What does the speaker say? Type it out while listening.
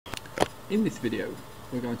In this video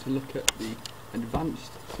we're going to look at the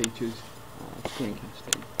advanced features of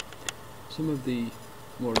screencasting. Some of the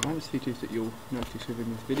more advanced features that you'll notice within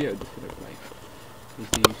this video definitely is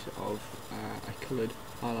the use of a coloured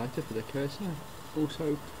highlighter for the cursor,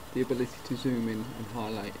 also the ability to zoom in and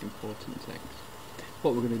highlight important text.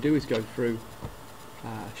 What we're going to do is go through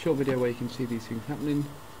a short video where you can see these things happening,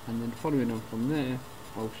 and then following on from there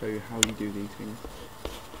I'll show you how you do these things.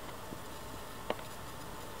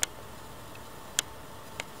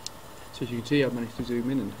 So as you can see, I've managed to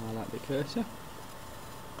zoom in and highlight the cursor.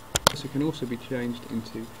 This can also be changed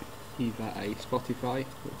into either a Spotify,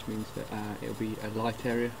 which means that it'll be a light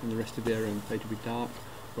area and the rest of the area on the page will be dark,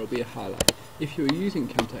 or it'll be a highlight. If you're using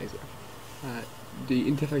Camtasia,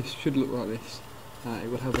 the interface should look like this.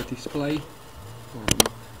 It will have a display,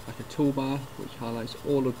 like a toolbar, which highlights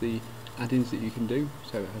all of the add-ins that you can do.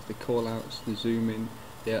 So it has the call-outs, the zoom in,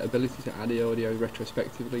 the ability to add the audio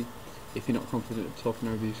retrospectively. If you're not confident of talking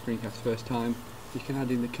over your screencast first time, you can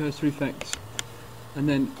add in the cursor effects. And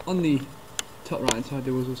then on the top right hand side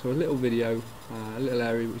there was also a little video, a little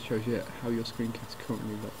area which shows you how your screencast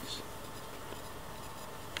currently looks.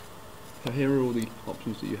 So here are all the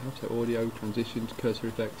options that you have, so audio, transitions, cursor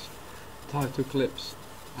effects, title clips,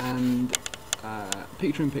 and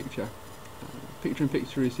picture-in-picture.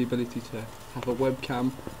 Picture-in-picture is the ability to have a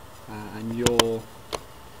webcam and your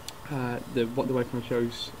what the webcam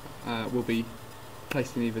shows will be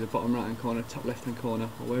placed in either the bottom right hand corner, top left hand corner,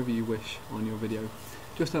 or wherever you wish on your video.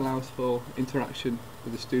 Just allows for interaction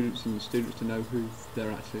with the students and the students to know who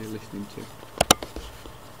they're actually listening to.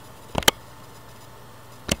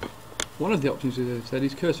 One of the options, as I said,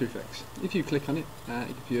 is cursor effects. If you click on it, it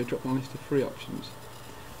gives you a drop down list of 3 options.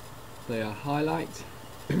 They are highlight,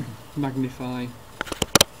 magnify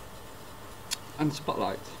and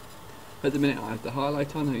spotlight. At the minute I have the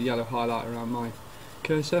highlight on, a yellow highlight around my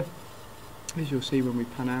cursor. As you'll see when we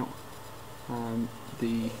pan out,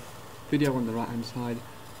 the video on the right hand side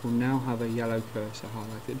will now have a yellow cursor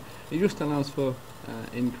highlighted. It just allows for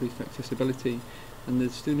increased accessibility, and the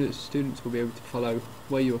students will be able to follow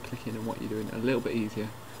where you are clicking and what you're doing a little bit easier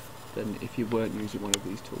than if you weren't using one of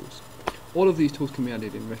these tools. All of these tools can be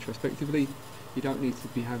added in retrospectively. You don't need to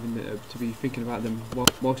be having to be thinking about them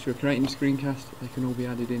whilst you're creating a screencast. They can all be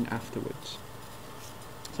added in afterwards.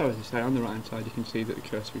 So as I say, on the right hand side you can see that the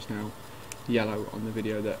cursor is now yellow on the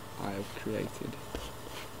video that I have created.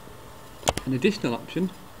 An additional option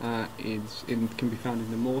can be found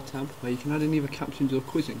in the More tab, where you can add in either captions or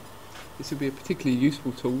quizzing. This would be a particularly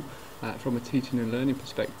useful tool from a teaching and learning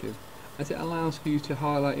perspective, as it allows for you to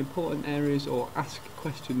highlight important areas or ask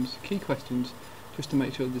questions, key questions, just to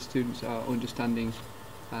make sure the students are understanding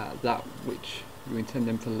that which you intend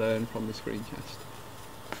them to learn from the screencast.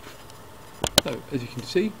 So as you can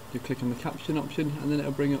see, you click on the caption option and then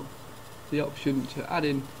it'll bring up the option to add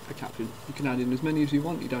in a caption. You can add in as many as you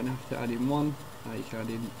want, you don't have to add in 1, you can add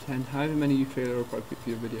in 10, however many you feel are appropriate for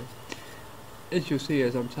your video. As you'll see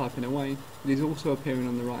as I'm typing away, it is also appearing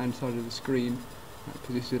on the right hand side of the screen,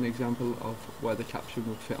 because this is an example of where the caption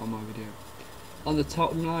will fit on my video. On the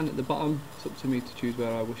top line at the bottom, it's up to me to choose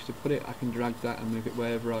where I wish to put it. I can drag that and move it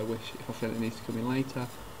wherever I wish if I feel it needs to come in later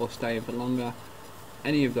or stay in for longer.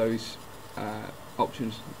 Any of those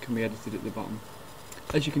options can be edited at the bottom.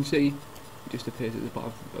 As you can see, it just appears at the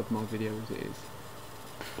bottom of my video as it is.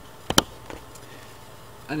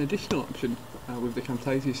 An additional option with the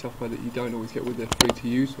Camtasia software that you don't always get with the free to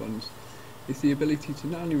use ones is the ability to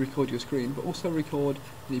not only record your screen but also record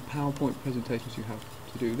any PowerPoint presentations you have.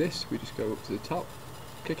 To do this, we just go up to the top,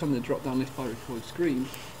 click on the drop down list by record screen,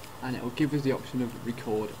 and it will give us the option of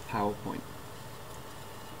record PowerPoint.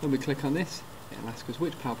 When we click on this, it will ask us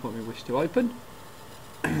which PowerPoint we wish to open.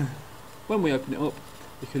 When we open it up,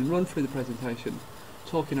 we can run through the presentation,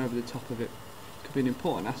 talking over the top of it. It could be an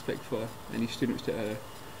important aspect for any students that are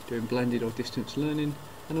doing blended or distance learning,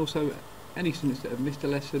 and also any students that have missed a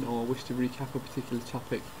lesson or wish to recap a particular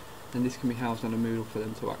topic, and this can be housed on a Moodle for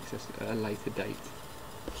them to access at a later date.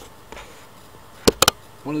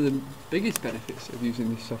 One of the biggest benefits of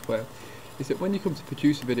using this software is that when you come to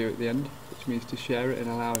produce a video at the end, which means to share it and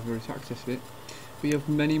allow everyone to access it, we have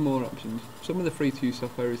many more options. Some of the free to use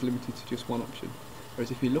software is limited to just one option,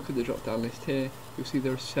 whereas if you look at the drop down list here, you'll see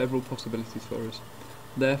there are several possibilities for us.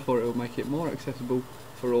 Therefore it will make it more accessible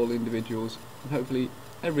for all individuals, and hopefully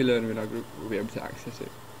every learner in our group will be able to access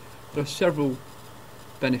it. There are several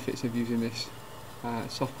benefits of using this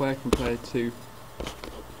software compared to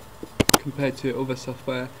other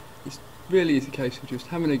software. It really is a case of just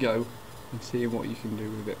having a go and seeing what you can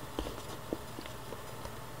do with it.